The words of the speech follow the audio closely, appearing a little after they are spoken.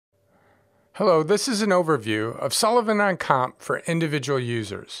Hello, this is an overview of Sullivan on Comp for individual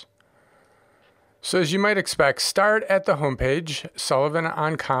users. So as you might expect, start at the homepage,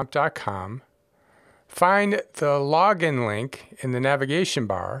 sullivanoncomp.com, find the login link in the navigation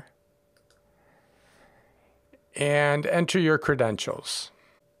bar, and enter your credentials.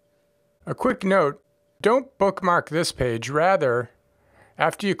 A quick note, don't bookmark this page. Rather,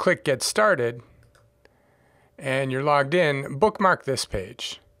 after you click Get Started and you're logged in, bookmark this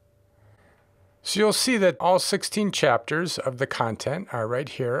page. So you'll see that all 16 chapters of the content are right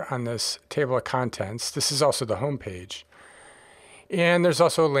here on this table of contents. This is also the home page. And there's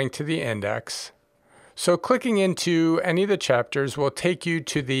also a link to the index. So clicking into any of the chapters will take you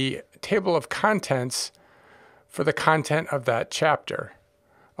to the table of contents for the content of that chapter.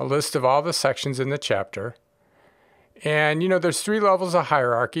 A list of all the sections in the chapter. And there's 3 levels of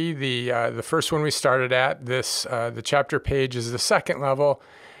hierarchy. The first one we started at, the chapter page is the second level.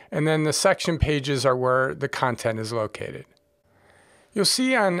 And then the section pages are where the content is located. You'll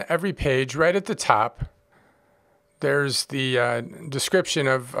see on every page right at the top, there's the description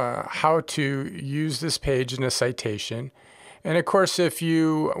of how to use this page in a citation. And of course, if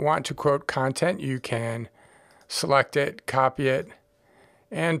you want to quote content, you can select it, copy it,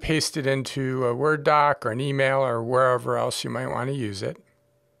 and paste it into a Word doc or an email or wherever else you might want to use it.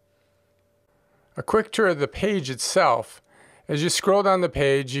 A quick tour of the page itself. As you scroll down the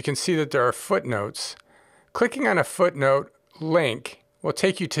page, you can see that there are footnotes. Clicking on a footnote link will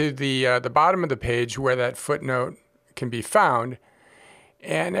take you to the bottom of the page where that footnote can be found.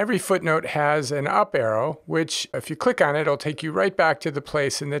 And every footnote has an up arrow, which if you click on it, it'll take you right back to the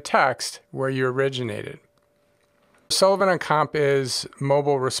place in the text where you originated. Sullivan on Comp is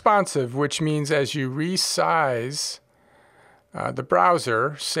mobile responsive, which means as you resize the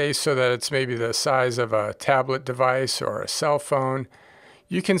browser, say so that it's maybe the size of a tablet device or a cell phone,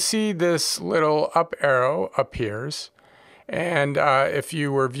 you can see this little up arrow appears. And if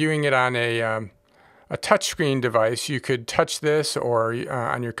you were viewing it on a touchscreen device, you could touch this or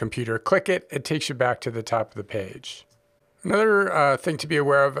on your computer, click it, it takes you back to the top of the page. Another thing to be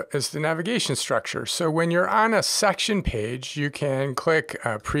aware of is the navigation structure. So when you're on a section page, you can click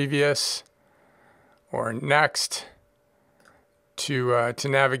Previous or Next to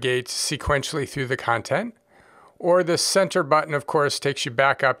navigate sequentially through the content. Or the center button, of course, takes you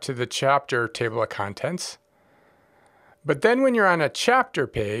back up to the chapter table of contents. But then when you're on a chapter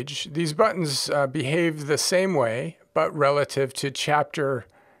page, these buttons behave the same way, but relative to chapter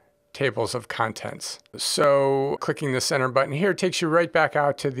tables of contents. So clicking the center button here takes you right back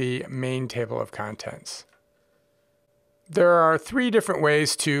out to the main table of contents. There are 3 different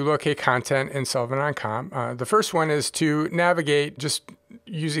ways to locate content in Sullivan on Comp. The first one is to navigate just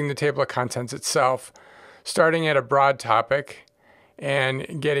using the table of contents itself, starting at a broad topic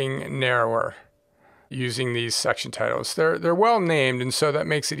and getting narrower using these section titles. They're well named, and so that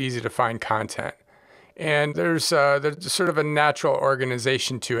makes it easy to find content. And there's sort of a natural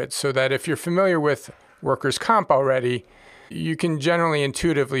organization to it, so that if you're familiar with workers' comp already, you can generally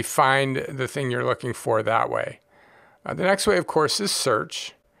intuitively find the thing you're looking for that way. The next way, of course, is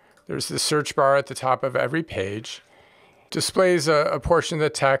search. There's the search bar at the top of every page. It displays a portion of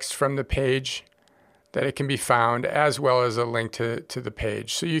the text from the page that it can be found, as well as a link to the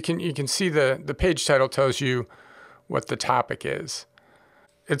page. So you can see the page title tells you what the topic is.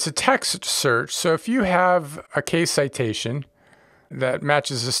 It's a text search, so if you have a case citation that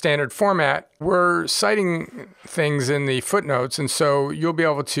matches a standard format, we're citing things in the footnotes, and so you'll be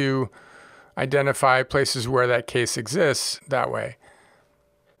able to identify places where that case exists that way.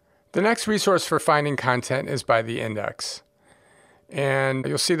 The next resource for finding content is by the index. And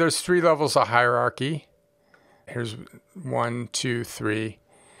you'll see there's 3 levels of hierarchy. Here's 1, 2, 3.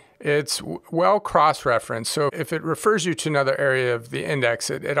 It's well cross-referenced, so if it refers you to another area of the index,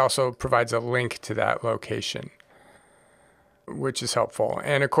 it also provides a link to that location, which is helpful.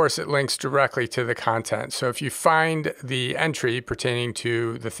 And of course, it links directly to the content. So if you find the entry pertaining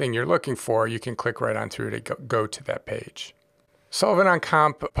to the thing you're looking for, you can click right on through to go to that page. Sullivan on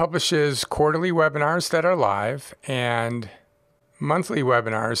Comp publishes quarterly webinars that are live and monthly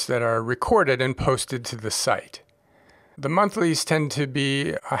webinars that are recorded and posted to the site. The monthlies tend to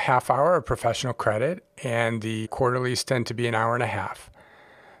be a half hour of professional credit, and the quarterlies tend to be an hour and a half.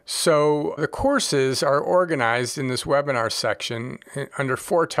 So the courses are organized in this webinar section under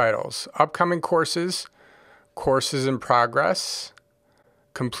 4 titles: upcoming courses, courses in progress,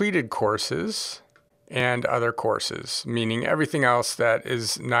 completed courses, and other courses, meaning everything else that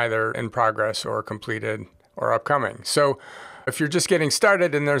is neither in progress or completed or upcoming. So if you're just getting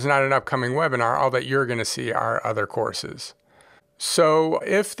started and there's not an upcoming webinar, all that you're going to see are other courses. So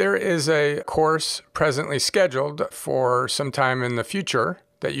if there is a course presently scheduled for some time in the future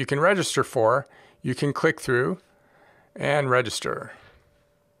that you can register for, you can click through and register.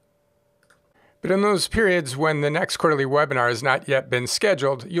 But in those periods when the next quarterly webinar has not yet been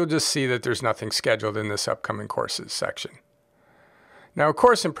scheduled, you'll just see that there's nothing scheduled in this upcoming courses section. Now, a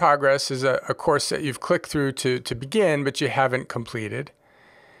course in progress is a course that you've clicked through to begin, but you haven't completed.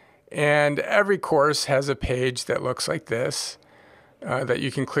 And every course has a page that looks like this that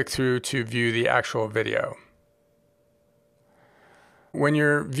you can click through to view the actual video. When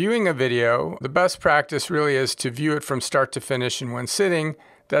you're viewing a video, the best practice really is to view it from start to finish in one sitting.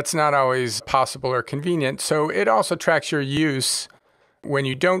 That's not always possible or convenient, so it also tracks your use when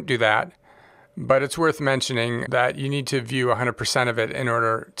you don't do that, but it's worth mentioning that you need to view 100% of it in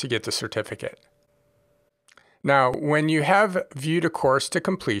order to get the certificate. Now, when you have viewed a course to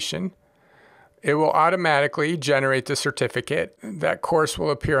completion, it will automatically generate the certificate. That course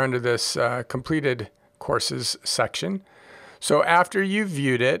will appear under this completed courses section. So after you've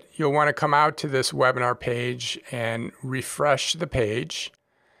viewed it, you'll want to come out to this webinar page and refresh the page.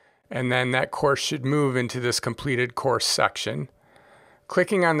 And then that course should move into this completed course section.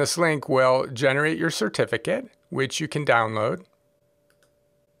 Clicking on this link will generate your certificate, which you can download.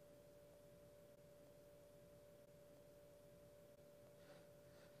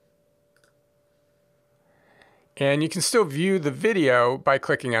 And you can still view the video by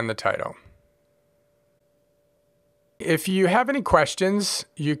clicking on the title. If you have any questions,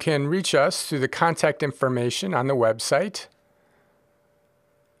 you can reach us through the contact information on the website.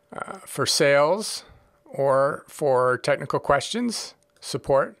 For sales or for technical questions,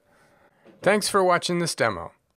 support. Thanks for watching this demo.